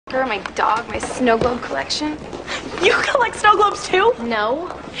Or my dog, my snow globe collection. You collect snow globes too? No.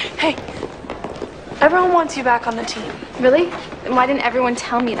 Hey, everyone wants you back on the team. Really? Then why didn't everyone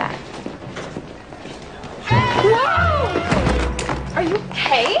tell me that? Whoa! Are you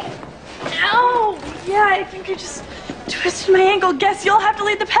okay? Ow! Yeah, I think I just twisted my ankle. Guess you'll have to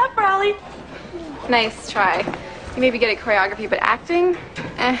lead the pep rally. Nice try. You maybe good at choreography, but acting?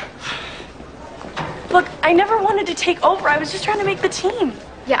 Eh. Look, I never wanted to take over. I was just trying to make the team.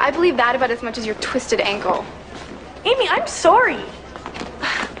 Yeah, I believe that about as much as your twisted ankle. Amy, I'm sorry.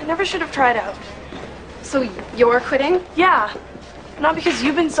 I never should have tried out. So you're quitting? Yeah, not because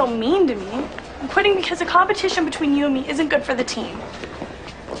you've been so mean to me. I'm quitting because a competition between you and me isn't good for the team.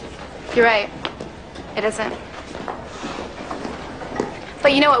 You're right. It isn't.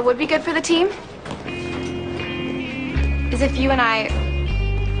 But you know what would be good for the team? Is if you and I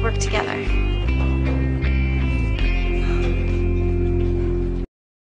work together.